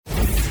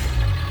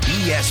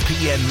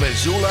ESPN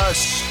Missoula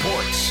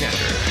Sports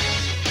Center.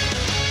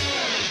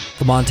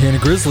 The Montana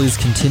Grizzlies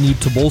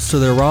continued to bolster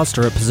their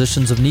roster at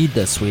positions of need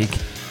this week,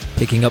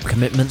 picking up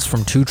commitments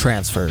from 2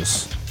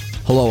 transfers.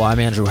 Hello, I'm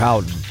Andrew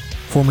Howden.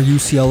 Former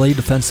UCLA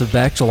defensive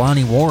back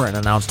Jelani Warren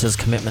announced his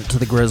commitment to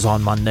the Grizz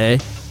on Monday.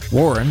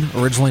 Warren,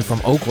 originally from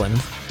Oakland,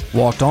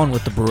 walked on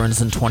with the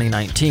Bruins in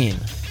 2019.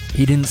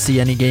 He didn't see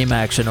any game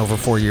action over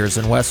 4 years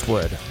in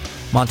Westwood.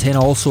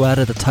 Montana also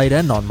added a tight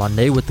end on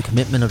Monday with the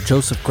commitment of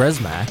Joseph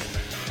Grezmak.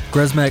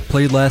 Grezmak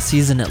played last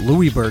season at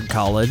Louisburg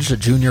College, a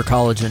junior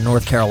college in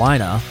North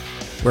Carolina,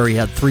 where he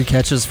had 3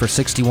 catches for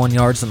 61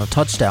 yards and a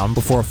touchdown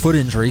before a foot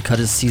injury cut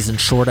his season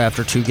short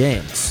after 2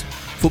 games.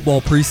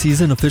 Football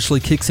preseason officially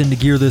kicks into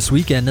gear this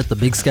weekend at the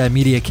Big Sky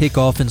Media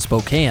Kickoff in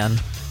Spokane.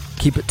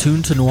 Keep it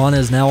tuned to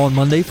Nuanez Now on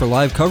Monday for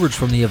live coverage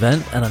from the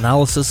event and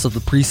analysis of the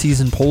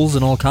preseason polls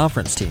and all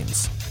conference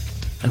teams.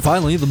 And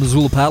finally, the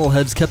Missoula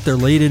Paddleheads kept their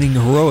late-inning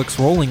heroics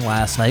rolling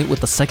last night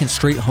with the second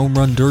straight home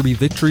run derby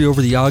victory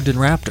over the Ogden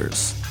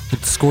Raptors. With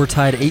the score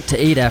tied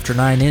 8-8 after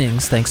 9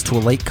 innings thanks to a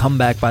late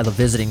comeback by the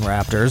visiting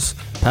Raptors,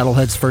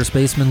 Paddleheads first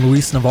baseman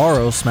Luis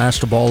Navarro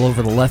smashed a ball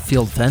over the left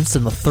field fence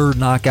in the 3rd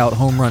knockout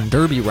home run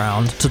derby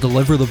round to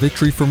deliver the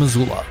victory for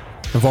Missoula.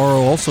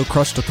 Navarro also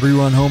crushed a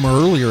 3-run homer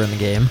earlier in the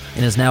game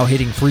and is now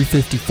hitting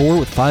 .354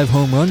 with 5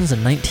 home runs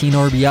and 19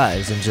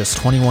 RBIs in just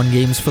 21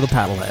 games for the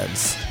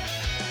Paddleheads.